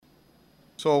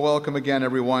So welcome again,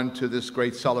 everyone, to this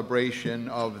great celebration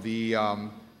of the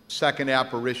second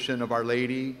apparition of Our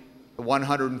Lady, the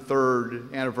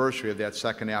 103rd anniversary of that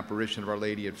second apparition of Our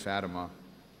Lady at Fatima.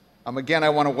 Again, I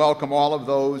want to welcome all of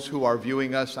those who are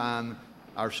viewing us on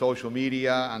our social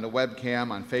media, on the webcam,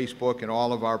 on Facebook, and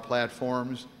all of our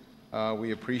platforms.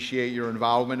 We appreciate your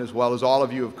involvement, as well as all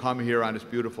of you who have come here on this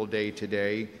beautiful day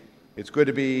today. It's good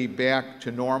to be back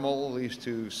to normal, at least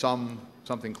to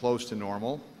something close to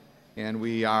normal. And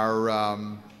we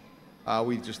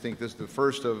just think this is the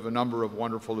first of a number of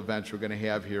wonderful events we're going to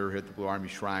have here at the Blue Army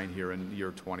Shrine here in the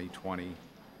year 2020.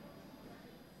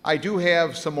 I do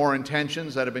have some more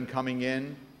intentions that have been coming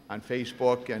in on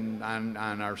Facebook and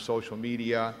on our social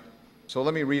media. So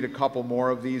let me read a couple more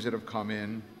of these that have come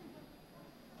in.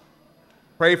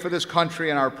 Pray for this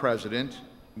country and our president.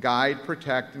 Guide,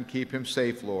 protect, and keep him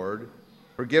safe, Lord.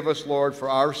 Forgive us, Lord, for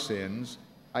our sins.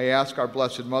 I ask our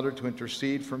Blessed Mother to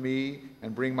intercede for me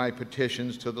and bring my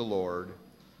petitions to the Lord.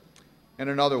 And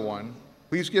another one,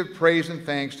 please give praise and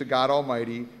thanks to God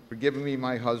Almighty for giving me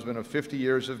my husband of 50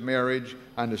 years of marriage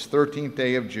on this 13th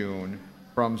day of June,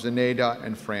 from Zenaida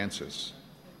and Francis.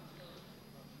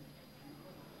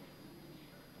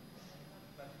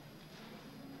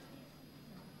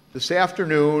 This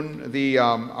afternoon,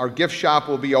 our gift shop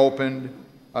will be opened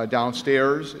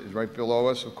downstairs, is right below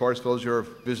us. Of course, those who are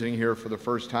visiting here for the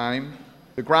first time.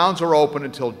 The grounds are open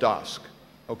until dusk,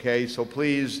 okay? So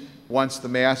please, once the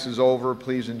Mass is over,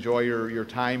 please enjoy your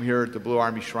time here at the Blue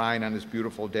Army Shrine on this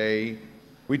beautiful day.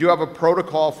 We do have a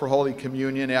protocol for Holy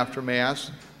Communion after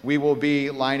Mass. We will be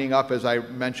lining up, as I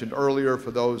mentioned earlier,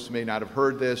 for those who may not have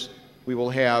heard this, we will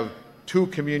have 2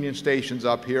 communion stations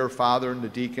up here. Father and the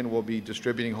deacon will be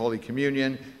distributing Holy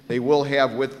Communion. They will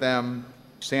have with them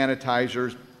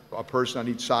sanitizers, a person on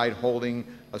each side holding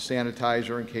a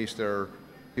sanitizer in case they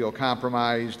feel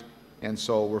compromised, and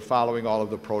so we're following all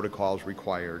of the protocols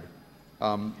required.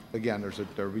 Again,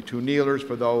 there will be 2 kneelers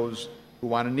for those who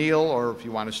want to kneel, or if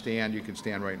you want to stand, you can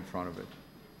stand right in front of it.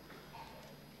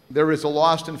 There is a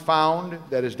lost and found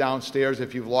that is downstairs.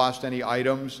 If you've lost any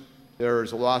items,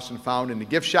 there's a lost and found in the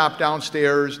gift shop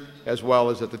downstairs, as well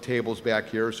as at the tables back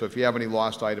here. So if you have any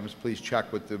lost items, please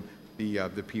check with the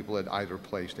people at either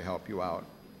place to help you out.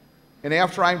 And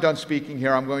after I'm done speaking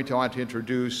here, I'm going to want to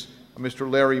introduce Mr.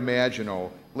 Larry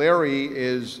Maginot. Larry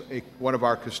is one of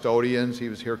our custodians. He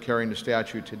was here carrying the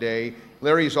statue today.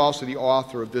 Larry is also the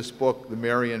author of this book, The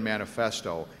Marian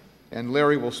Manifesto. And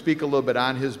Larry will speak a little bit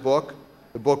on his book.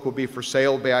 The book will be for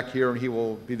sale back here, and he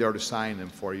will be there to sign them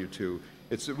for you too.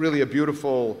 It's really a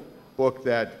beautiful book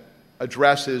that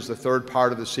addresses the third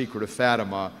part of The Secret of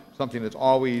Fatima, something that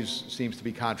always seems to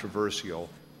be controversial.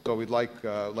 So we'd like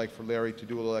for Larry to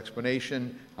do a little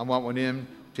explanation on what went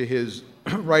into his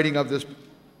writing of this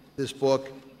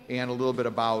book, and a little bit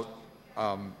about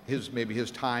maybe his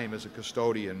time as a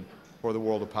custodian for the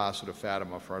World Apostolate of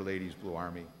Fatima for Our Lady's Blue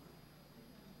Army.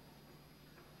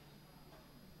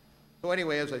 So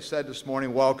anyway, as I said this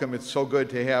morning, welcome. It's so good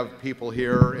to have people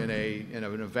here in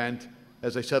an event.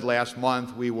 As I said last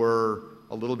month, we were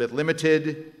a little bit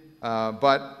limited,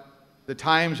 but the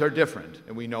times are different,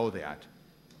 and we know that.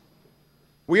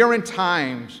 We are in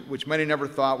times which many never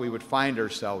thought we would find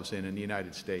ourselves in the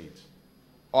United States.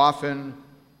 Often,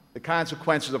 the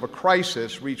consequences of a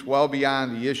crisis reach well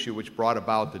beyond the issue which brought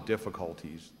about the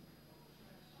difficulties.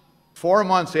 4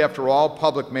 months after all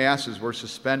public masses were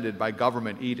suspended by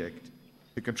government edict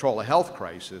to control a health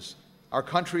crisis, our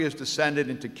country has descended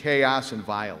into chaos and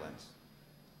violence.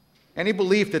 Any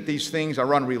belief that these things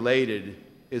are unrelated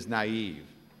is naive.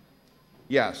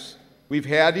 Yes, we've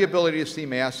had the ability to see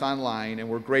Mass online, and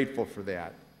we're grateful for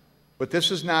that. But this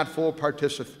is not full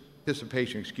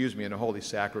participation, in a holy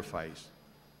sacrifice.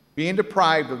 Being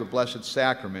deprived of the Blessed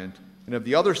Sacrament and of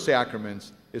the other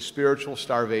sacraments is spiritual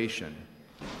starvation.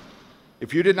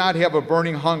 If you did not have a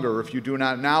burning hunger, if you do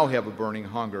not now have a burning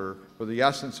hunger for the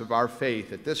essence of our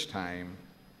faith at this time,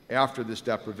 after this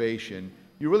deprivation,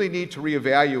 you really need to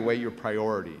reevaluate your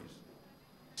priorities.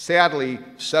 Sadly,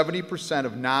 70%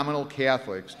 of nominal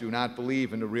Catholics do not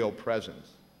believe in the real presence.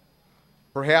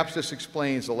 Perhaps this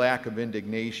explains the lack of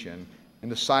indignation,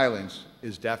 and the silence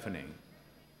is deafening.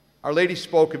 Our Lady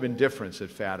spoke of indifference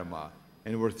at Fatima,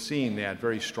 and we're seeing that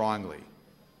very strongly.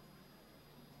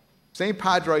 St.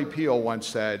 Padre Pio once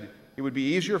said, "It would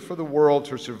be easier for the world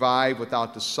to survive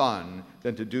without the sun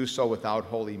than to do so without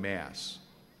Holy Mass."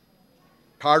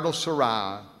 Cardinal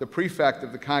Sarah, the prefect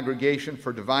of the Congregation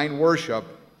for Divine Worship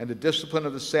and the Discipline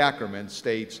of the Sacrament,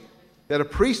 states that a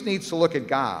priest needs to look at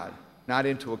God, not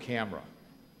into a camera.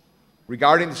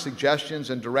 Regarding the suggestions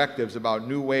and directives about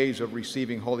new ways of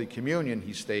receiving Holy Communion,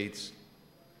 he states,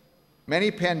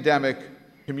 many pandemic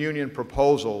communion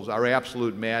proposals are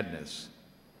absolute madness.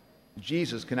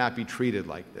 Jesus cannot be treated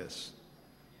like this.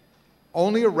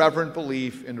 Only a reverent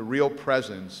belief in the real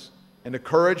presence and the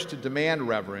courage to demand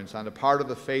reverence on the part of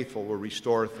the faithful will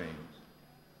restore things.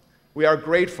 We are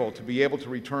grateful to be able to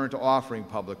return to offering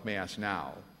public Mass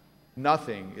now.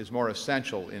 Nothing is more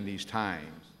essential in these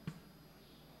times.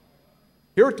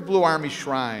 Here at the Blue Army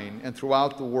Shrine and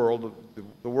throughout the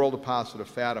world apostolate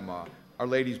of Fatima, Our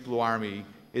Lady's Blue Army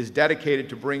is dedicated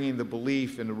to bringing the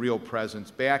belief in the real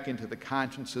presence back into the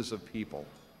consciences of people.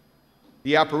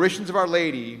 The apparitions of Our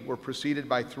Lady were preceded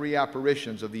by 3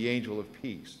 apparitions of the Angel of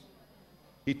Peace.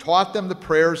 He taught them the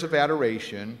prayers of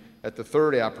adoration at the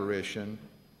 3rd apparition,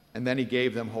 and then he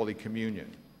gave them Holy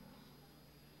Communion.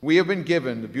 We have been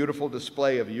given the beautiful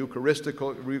display of the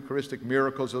Eucharistic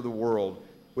miracles of the world,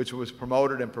 which was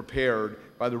promoted and prepared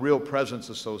by the Real Presence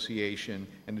Association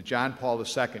and the John Paul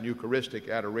II Eucharistic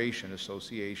Adoration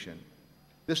Association.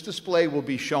 This display will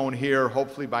be shown here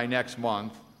hopefully by next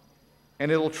month, and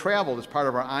it will travel as part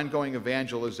of our ongoing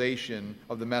evangelization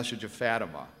of the message of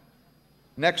Fatima.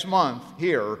 Next month,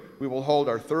 here, we will hold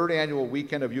our 3rd annual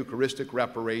Weekend of Eucharistic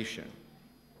Reparation.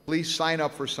 Please sign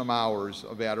up for some hours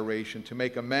of adoration to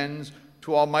make amends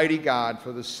to Almighty God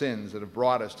for the sins that have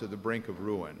brought us to the brink of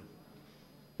ruin.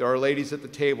 There are ladies at the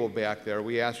table back there.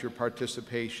 We ask your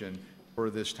participation for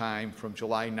this time from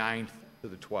July 9th to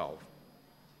the 12th.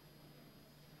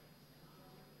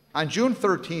 On June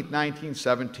 13th,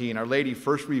 1917, Our Lady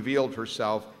first revealed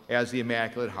herself as the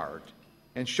Immaculate Heart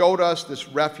and showed us this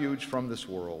refuge from this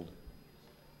world.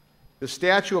 The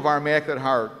statue of our Immaculate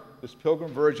Heart, this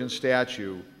Pilgrim Virgin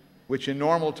statue, which in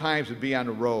normal times would be on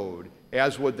the road,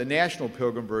 as would the National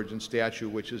Pilgrim Virgin statue,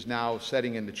 which is now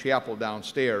sitting in the chapel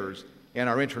downstairs, and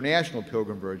our International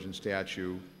Pilgrim Virgin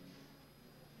statue,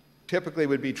 typically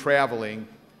would be traveling.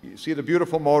 You see the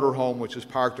beautiful motorhome, which is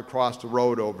parked across the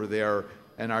road over there,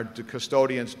 and our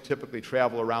custodians typically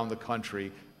travel around the country,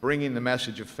 bringing the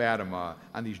message of Fatima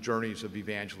on these journeys of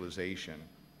evangelization.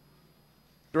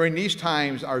 During these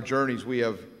times, our journeys,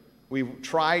 we've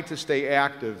tried to stay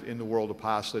active in the World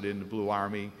Apostolate in the Blue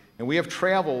Army, and we have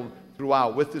traveled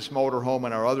throughout with this motorhome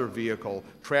and our other vehicle,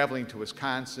 traveling to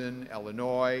Wisconsin,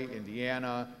 Illinois,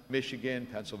 Indiana, Michigan,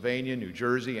 Pennsylvania, New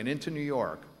Jersey, and into New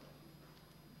York,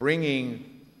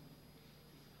 bringing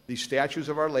these statues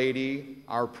of Our Lady,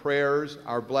 our prayers,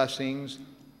 our blessings,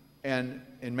 and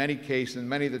in many cases, and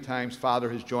many of the times,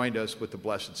 Father has joined us with the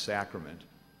Blessed Sacrament.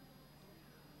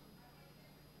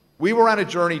 We were on a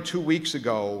journey 2 weeks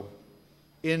ago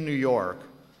in New York,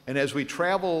 and as we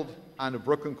traveled on the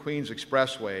Brooklyn-Queens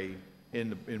Expressway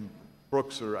in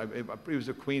Brooks, or it was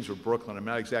the Queens or Brooklyn, I'm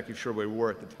not exactly sure where we were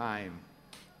at the time,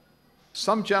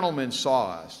 some gentleman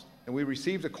saw us, and we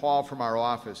received a call from our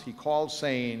office. He called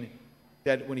saying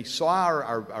that when he saw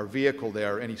our vehicle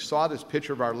there, and he saw this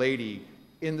picture of Our Lady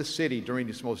in the city during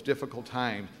these most difficult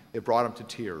times, it brought him to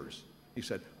tears. He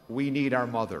said, "We need our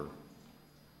mother."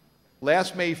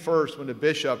 Last May 1st, when the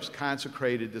bishops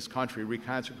consecrated this country,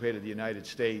 reconsecrated the United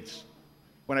States,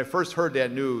 when I first heard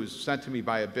that news sent to me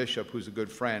by a bishop who's a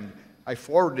good friend, I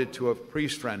forwarded it to a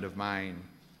priest friend of mine,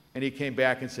 and he came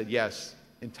back and said, yes,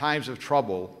 in times of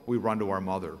trouble, we run to our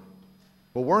mother.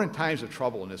 Well, we're in times of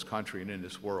trouble in this country and in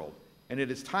this world, and it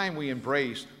is time we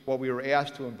embrace what we were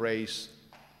asked to embrace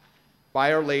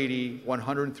by Our Lady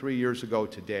 103 years ago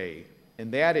today,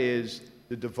 and that is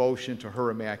the devotion to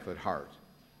her Immaculate Heart.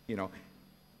 You know,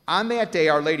 on that day,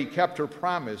 Our Lady kept her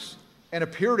promise and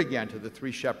appeared again to the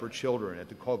 3 shepherd children at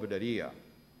the Covidaria.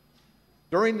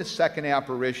 During the 2nd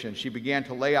apparition, she began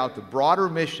to lay out the broader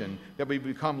mission that would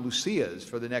become Lucia's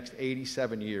for the next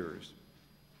 87 years.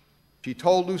 She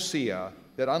told Lucia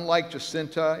that unlike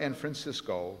Jacinta and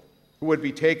Francisco, who would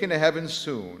be taken to heaven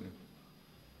soon,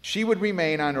 she would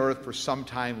remain on earth for some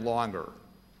time longer,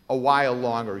 a while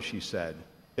longer, she said.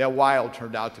 That while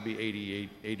turned out to be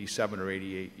 87 or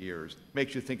 88 years.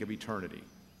 Makes you think of eternity.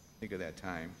 Think of that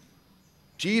time.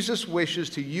 Jesus wishes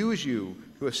to use you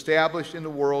to establish in the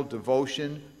world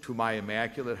devotion to my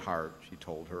Immaculate Heart, she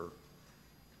told her.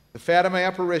 The Fatima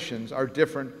apparitions are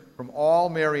different from all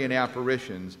Marian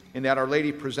apparitions in that Our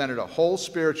Lady presented a whole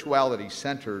spirituality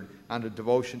centered on the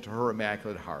devotion to her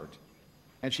Immaculate Heart.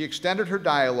 And she extended her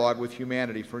dialogue with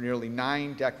humanity for nearly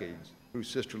 9 decades through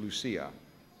Sister Lucia.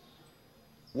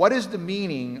 What is the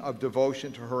meaning of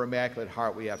devotion to her Immaculate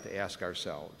Heart, we have to ask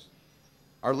ourselves.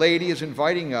 Our Lady is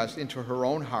inviting us into her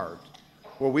own heart,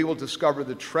 where we will discover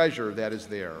the treasure that is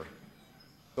there,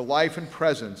 the life and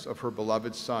presence of her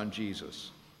beloved Son,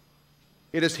 Jesus.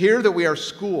 It is here that we are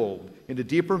schooled in the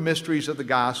deeper mysteries of the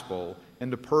gospel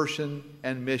and the person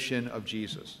and mission of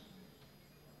Jesus.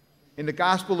 In the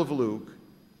Gospel of Luke,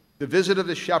 The visit of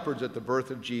the shepherds at the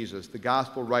birth of Jesus, the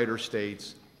gospel writer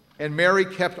states, and Mary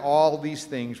kept all these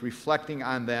things, reflecting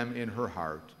on them in her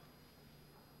heart.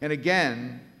 And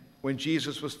again, when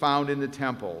Jesus was found in the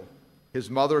temple, his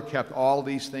mother kept all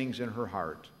these things in her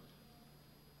heart.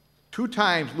 2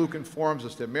 times Luke informs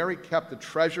us that Mary kept the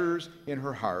treasures in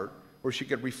her heart where she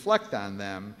could reflect on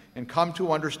them and come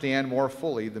to understand more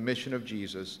fully the mission of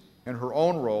Jesus and her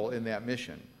own role in that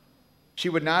mission. She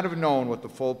would not have known what the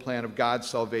full plan of God's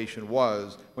salvation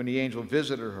was when the angel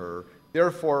visited her.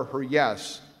 Therefore, her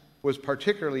yes was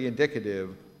particularly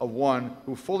indicative of one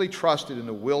who fully trusted in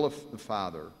the will of the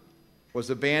Father, was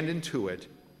abandoned to it,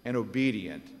 and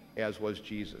obedient, as was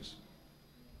Jesus.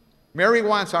 Mary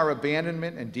wants our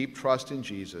abandonment and deep trust in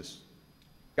Jesus.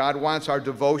 God wants our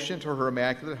devotion to her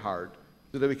Immaculate Heart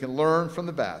so that we can learn from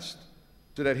the best,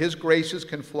 so that his graces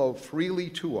can flow freely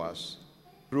to us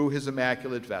through his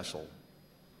immaculate vessel.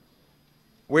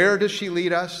 Where does she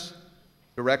lead us?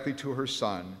 Directly to her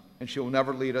Son, and she will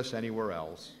never lead us anywhere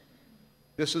else.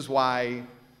 This is why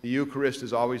the Eucharist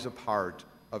is always a part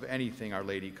of anything Our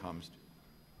Lady comes to.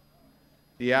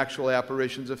 The actual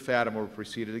apparitions of Fatima were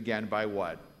preceded again by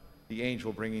what? The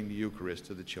angel bringing the Eucharist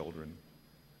to the children.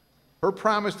 Her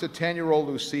promise to 10-year-old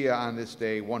Lucia on this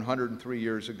day 103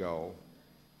 years ago,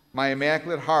 my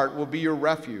Immaculate Heart will be your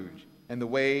refuge and the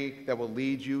way that will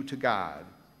lead you to God.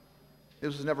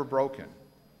 This was never broken.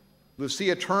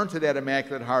 Lucia turned to that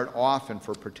Immaculate Heart often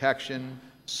for protection,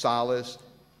 solace,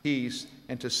 peace,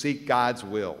 and to seek God's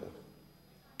will.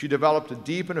 She developed a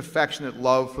deep and affectionate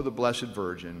love for the Blessed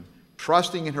Virgin,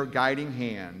 trusting in her guiding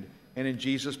hand and in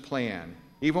Jesus' plan,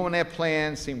 even when that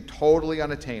plan seemed totally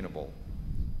unattainable.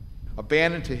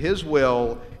 Abandoned to his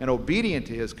will and obedient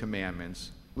to his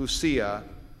commandments, Lucia,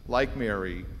 like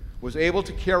Mary, was able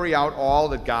to carry out all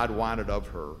that God wanted of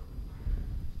her.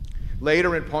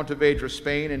 Later in Pontevedra,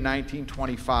 Spain in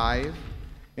 1925,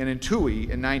 and in Tui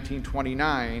in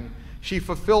 1929, she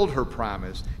fulfilled her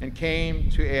promise and came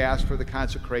to ask for the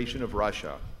consecration of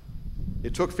Russia.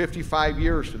 It took 55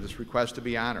 years for this request to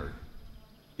be honored.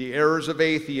 The errors of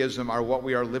atheism are what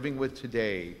we are living with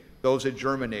today, those that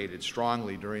germinated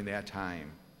strongly during that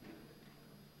time.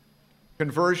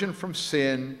 Conversion from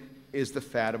sin is the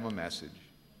Fatima message.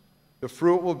 The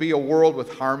fruit will be a world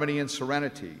with harmony and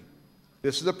serenity.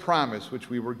 This is a promise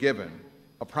which we were given,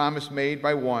 a promise made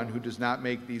by one who does not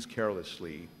make these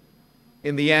carelessly.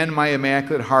 In the end, my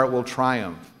Immaculate Heart will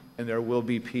triumph, and there will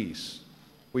be peace.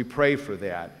 We pray for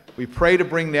that. We pray to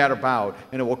bring that about,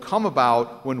 and it will come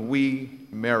about when we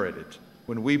merit it,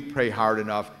 when we pray hard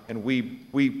enough, and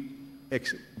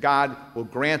God will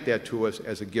grant that to us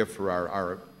as a gift for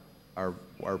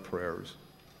our prayers.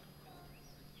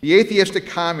 The atheistic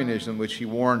communism which he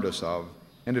warned us of,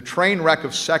 and the train wreck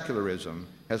of secularism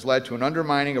has led to an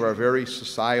undermining of our very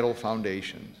societal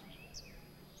foundations.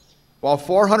 While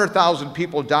 400,000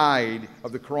 people died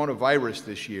of the coronavirus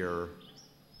this year,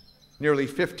 nearly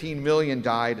 15 million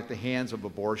died at the hands of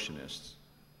abortionists.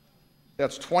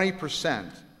 That's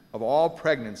 20% of all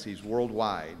pregnancies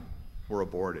worldwide were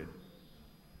aborted.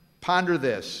 Ponder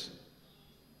this.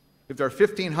 If there are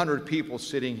 1,500 people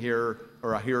sitting here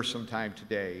or are here sometime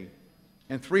today,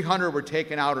 and 300 were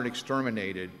taken out and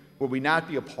exterminated, would we not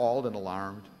be appalled and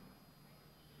alarmed?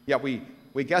 Yet we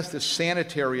guess this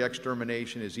sanitary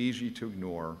extermination is easy to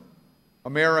ignore.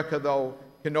 America, though,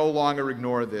 can no longer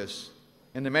ignore this,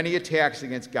 and the many attacks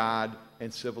against God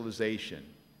and civilization,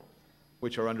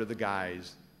 which are under the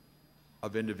guise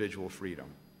of individual freedom.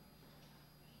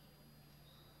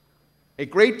 A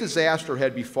great disaster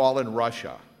had befallen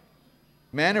Russia.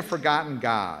 Men have forgotten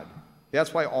God.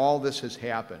 That's why all this has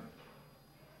happened.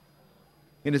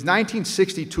 In his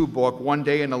 1962 book, One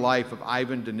Day in the Life of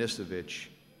Ivan Denisovich,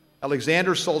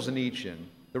 Alexander Solzhenitsyn,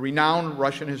 the renowned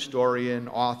Russian historian,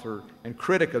 author, and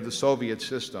critic of the Soviet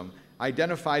system,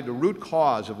 identified the root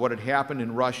cause of what had happened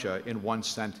in Russia in one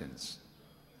sentence: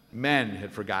 men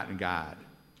had forgotten God.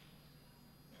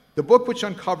 The book, which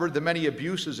uncovered the many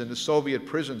abuses in the Soviet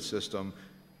prison system,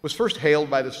 was first hailed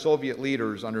by the Soviet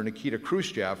leaders under Nikita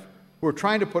Khrushchev, who were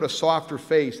trying to put a softer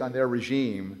face on their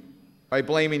regime by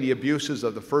blaming the abuses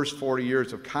of the first 40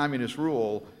 years of communist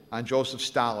rule on Joseph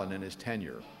Stalin and his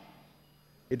tenure.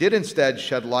 It did instead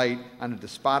shed light on the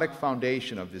despotic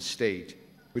foundation of this state,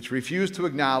 which refused to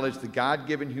acknowledge the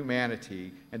God-given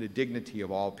humanity and the dignity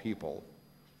of all people.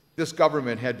 This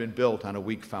government had been built on a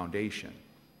weak foundation.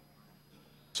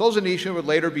 Solzhenitsyn would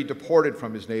later be deported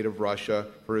from his native Russia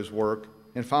for his work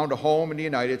and found a home in the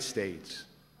United States.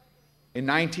 In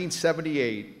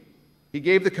 1978, he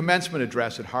gave the commencement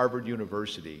address at Harvard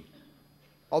University.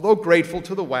 Although grateful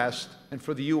to the West and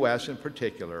for the U.S. in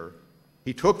particular,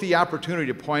 He took the opportunity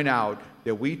to point out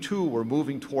that we too were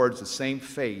moving towards the same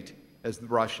fate as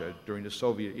Russia during the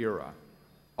Soviet era,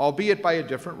 albeit by a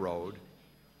different road.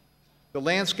 The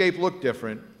landscape looked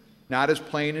different, not as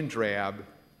plain and drab,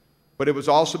 but it was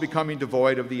also becoming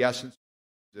devoid of the essence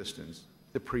of existence,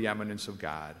 the preeminence of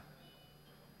God.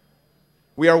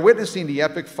 We are witnessing the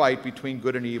epic fight between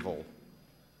good and evil,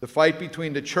 the fight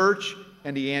between the church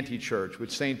and the anti-church,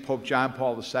 which St. Pope John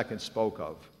Paul II spoke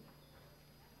of.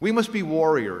 We must be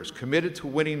warriors committed to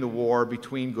winning the war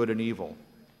between good and evil.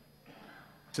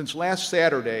 Since last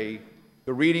Saturday,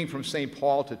 the reading from St.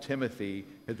 Paul to Timothy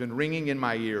has been ringing in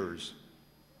my ears.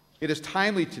 It is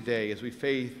timely today as we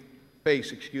face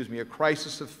a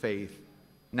crisis of faith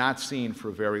not seen for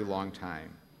a very long time.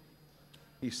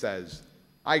 He says,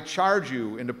 I charge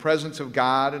you in the presence of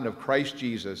God and of Christ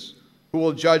Jesus, who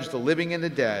will judge the living and the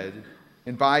dead,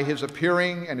 and by his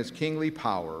appearing and his kingly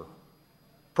power,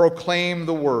 proclaim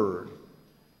the word.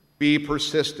 Be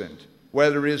persistent,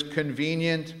 whether it is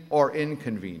convenient or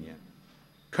inconvenient.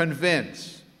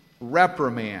 Convince,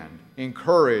 reprimand,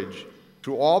 encourage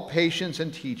through all patience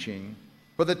and teaching,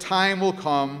 for the time will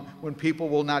come when people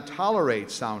will not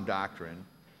tolerate sound doctrine,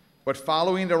 but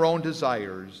following their own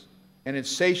desires and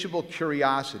insatiable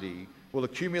curiosity will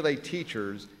accumulate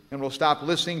teachers and will stop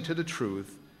listening to the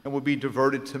truth and will be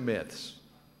diverted to myths.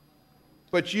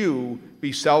 But you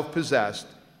be self-possessed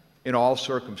in all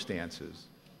circumstances.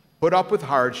 Put up with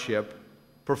hardship,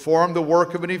 perform the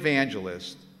work of an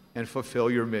evangelist, and fulfill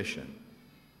your mission.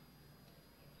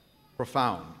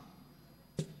 Profound.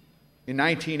 In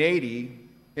 1980,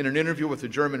 in an interview with a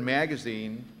German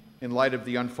magazine, in light of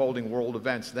the unfolding world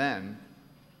events then,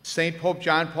 St. Pope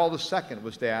John Paul II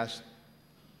was asked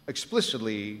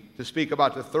explicitly to speak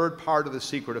about the third part of the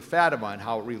Secret of Fatima and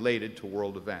how it related to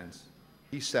world events.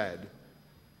 He said,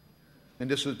 and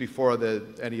this was before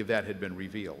any of that had been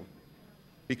revealed,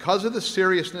 because of the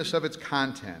seriousness of its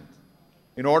content,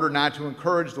 in order not to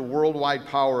encourage the worldwide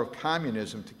power of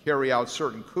communism to carry out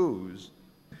certain coups,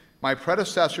 my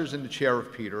predecessors in the chair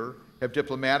of Peter have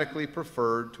diplomatically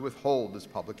preferred to withhold this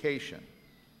publication.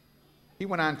 He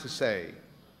went on to say,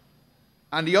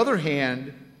 on the other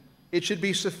hand, it should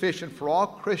be sufficient for all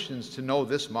Christians to know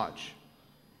this much.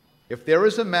 If there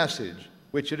is a message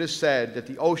which it is said that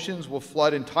the oceans will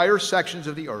flood entire sections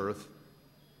of the earth,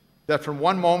 that from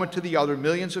one moment to the other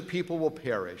millions of people will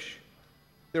perish,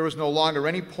 there is no longer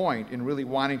any point in really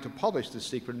wanting to publish this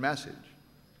secret message.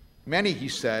 Many, he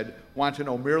said, want to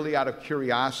know merely out of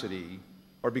curiosity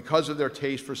or because of their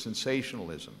taste for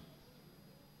sensationalism.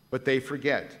 But they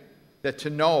forget that to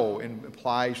know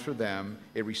implies for them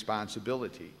a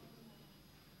responsibility.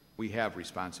 We have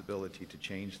responsibility to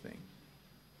change things.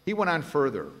 He went on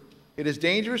further. It is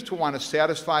dangerous to want to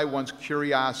satisfy one's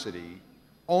curiosity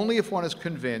only if one is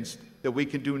convinced that we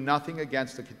can do nothing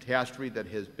against the catastrophe that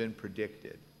has been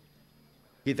predicted.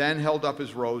 He then held up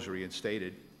his rosary and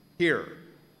stated, here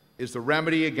is the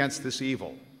remedy against this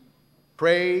evil.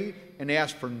 Pray and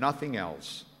ask for nothing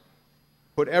else.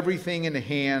 Put everything in the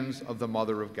hands of the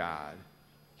Mother of God.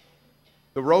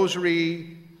 The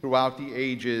rosary throughout the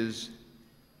ages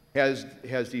has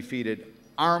defeated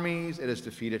armies, it has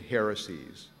defeated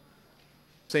heresies.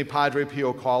 St. Padre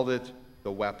Pio called it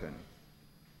the weapon.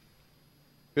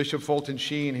 Bishop Fulton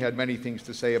Sheen had many things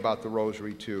to say about the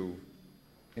rosary too,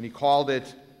 and he called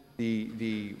it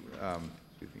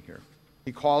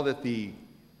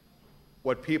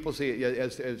what people see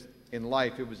as in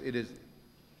life.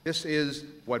 This is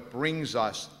what brings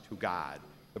us to God.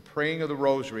 The praying of the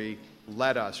rosary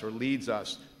leads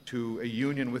us to a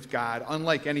union with God,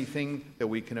 unlike anything that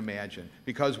we can imagine,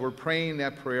 because we're praying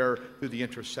that prayer through the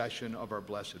intercession of our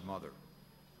Blessed Mother.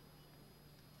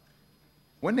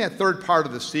 When that third part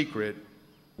of the secret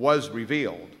was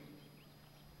revealed,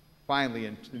 finally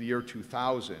in the year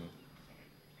 2000,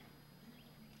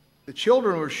 the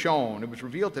children were shown, it was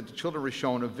revealed that the children were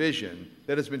shown a vision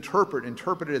that has been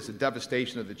interpreted as the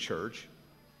devastation of the church,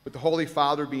 with the Holy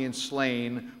Father being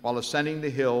slain while ascending the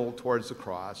hill towards the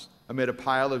cross amid a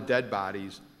pile of dead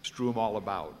bodies strewn all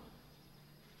about.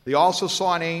 They also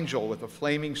saw an angel with a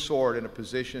flaming sword in a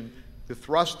position to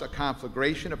thrust a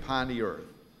conflagration upon the earth.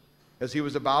 As he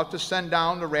was about to send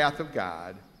down the wrath of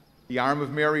God, the arm of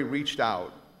Mary reached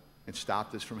out and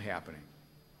stopped this from happening.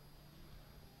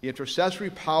 The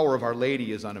intercessory power of Our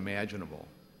Lady is unimaginable.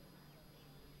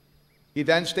 He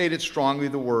then stated strongly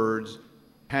the words,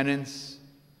 penance,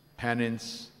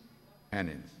 penance,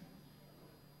 penance.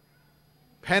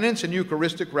 Penance and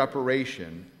Eucharistic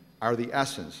reparation are the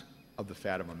essence of the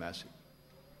Fatima message.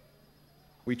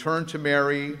 We turn to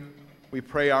Mary, we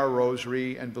pray our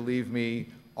rosary, and believe me,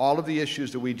 all of the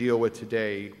issues that we deal with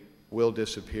today will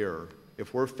disappear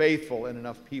if we're faithful and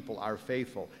enough people are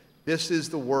faithful. This is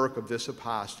the work of this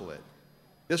apostolate.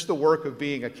 This is the work of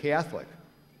being a Catholic.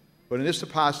 But in this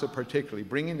apostolate particularly,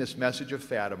 bringing this message of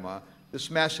Fatima, this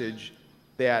message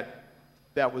that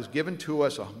was given to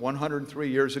us 103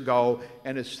 years ago,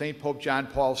 and as St. Pope John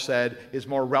Paul said, is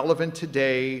more relevant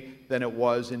today than it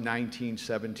was in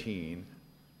 1917.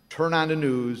 Turn on the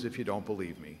news if you don't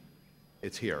believe me.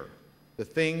 It's here. The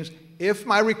things, if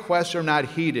my requests are not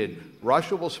heeded,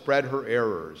 Russia will spread her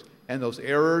errors, and those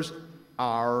errors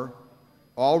are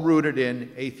all rooted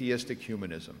in atheistic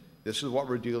humanism. This is what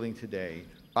we're dealing today.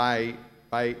 By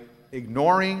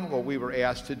ignoring what we were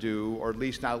asked to do, or at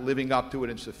least not living up to it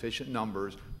in sufficient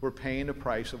numbers, we're paying the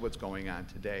price of what's going on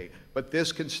today. But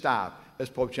this can stop. As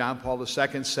Pope John Paul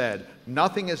II said,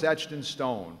 nothing is etched in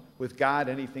stone. With God,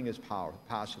 anything is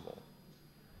possible.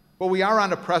 But we are on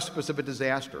the precipice of a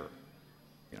disaster.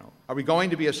 Are we going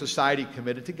to be a society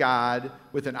committed to God,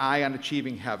 with an eye on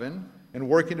achieving heaven, and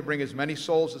working to bring as many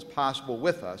souls as possible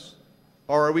with us?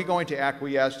 Or are we going to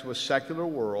acquiesce to a secular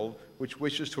world which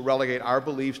wishes to relegate our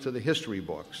beliefs to the history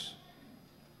books?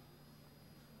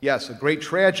 Yes, a great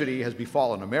tragedy has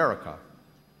befallen America.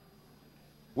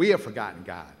 We have forgotten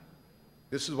God.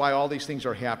 This is why all these things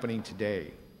are happening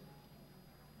today.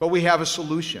 But we have a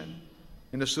solution.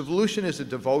 And the solution is a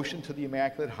devotion to the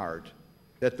Immaculate Heart,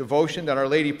 that devotion that Our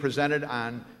Lady presented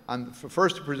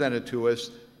first presented to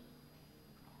us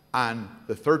on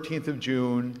the 13th of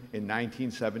June in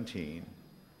 1917,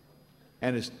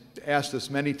 and has asked us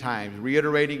many times,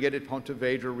 reiterating it at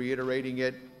Pontevedra, reiterating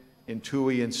it in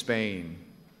Tui in Spain,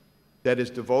 that is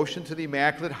devotion to the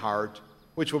Immaculate Heart,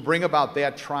 which will bring about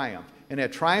that triumph. And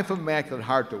that triumph of Immaculate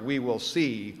Heart that we will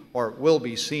see, or will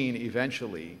be seen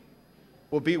eventually,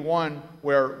 will be one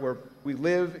where we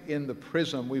live in the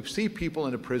prism, we see people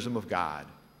in the prism of God.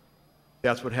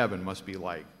 That's what heaven must be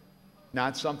like.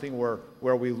 Not something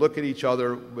where we look at each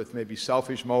other with maybe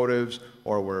selfish motives,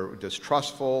 or we're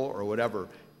distrustful, or whatever.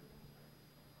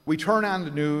 We turn on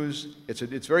the news.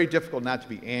 It's very difficult not to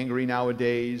be angry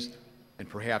nowadays, and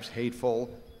perhaps hateful.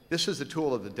 This is the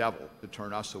tool of the devil to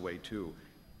turn us away too.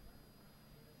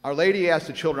 Our Lady asked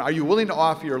the children, are you willing to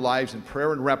offer your lives in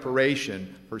prayer and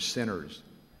reparation for sinners?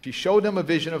 She showed them a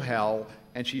vision of hell,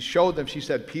 and she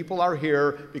said, people are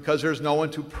here because there's no one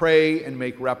to pray and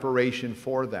make reparation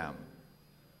for them.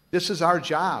 This is our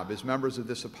job as members of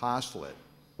this apostolate.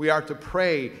 We are to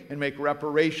pray and make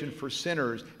reparation for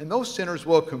sinners, and those sinners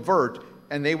will convert,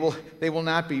 and they will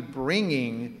not be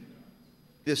bringing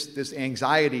this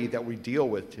anxiety that we deal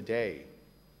with today.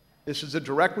 This is a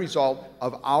direct result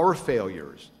of our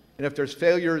failures. And if there's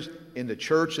failures in the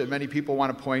church that many people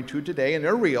want to point to today, and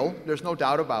they're real, there's no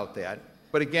doubt about that.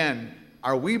 But again,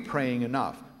 are we praying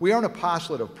enough? We are an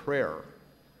apostolate of prayer.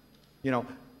 The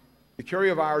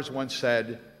Curé of Ars once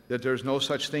said that there's no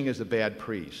such thing as a bad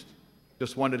priest,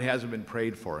 just one that hasn't been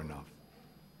prayed for enough.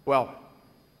 Well,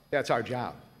 that's our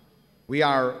job. We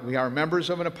are members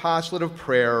of an apostolate of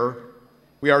prayer.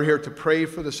 We are here to pray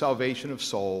for the salvation of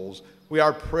souls. We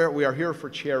are here for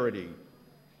charity.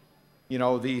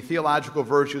 The theological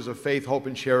virtues of faith, hope,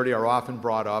 and charity are often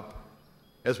brought up.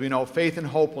 As we know, faith and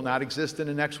hope will not exist in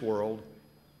the next world.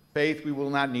 Faith, we will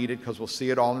not need it because we'll see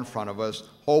it all in front of us.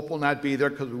 Hope will not be there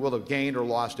because we will have gained or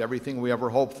lost everything we ever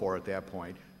hoped for at that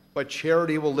point. But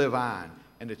charity will live on.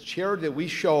 And the charity that we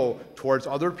show towards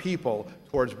other people,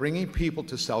 towards bringing people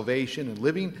to salvation and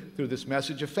living through this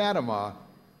message of Fatima,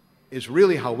 is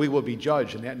really how we will be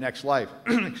judged in that next life.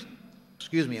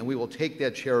 Excuse me, and we will take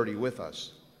that charity with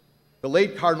us. The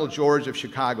late Cardinal George of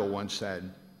Chicago once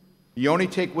said, you only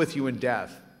take with you in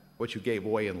death what you gave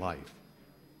away in life.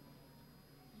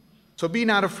 So be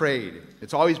not afraid.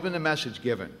 It's always been the message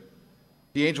given.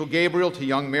 The angel Gabriel to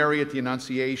young Mary at the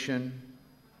Annunciation,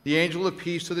 the angel of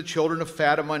peace to the children of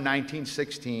Fatima in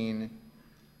 1916,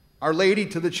 Our Lady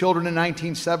to the children in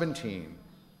 1917,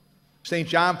 St.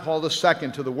 John Paul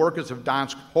II to the workers of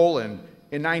Gdansk, Poland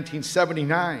in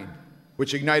 1979,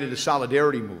 which ignited the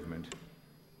Solidarity movement.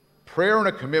 Prayer and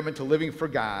a commitment to living for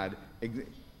God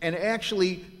and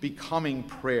actually becoming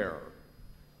prayer.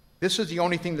 This is the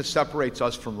only thing that separates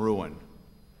us from ruin.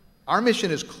 Our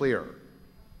mission is clear.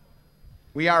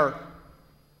 We are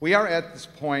at this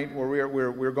point where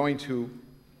we're going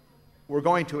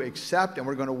to accept and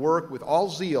we're going to work with all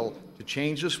zeal to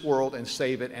change this world and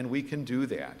save it, and we can do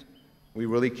that. We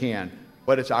really can.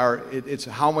 But it's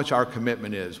how much our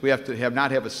commitment is. We have to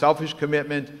not have a selfish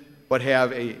commitment, but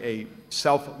have a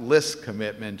selfless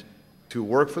commitment to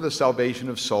work for the salvation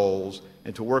of souls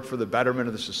and to work for the betterment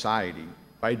of the society.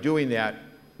 By doing that,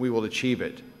 we will achieve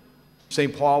it.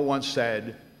 St. Paul once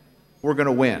said, we're going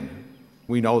to win.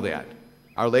 We know that.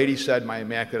 Our Lady said, "My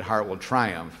Immaculate Heart will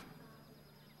triumph."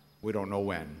 We don't know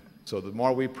when. So the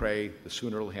more we pray, the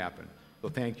sooner it'll happen. So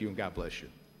thank you, and God bless you.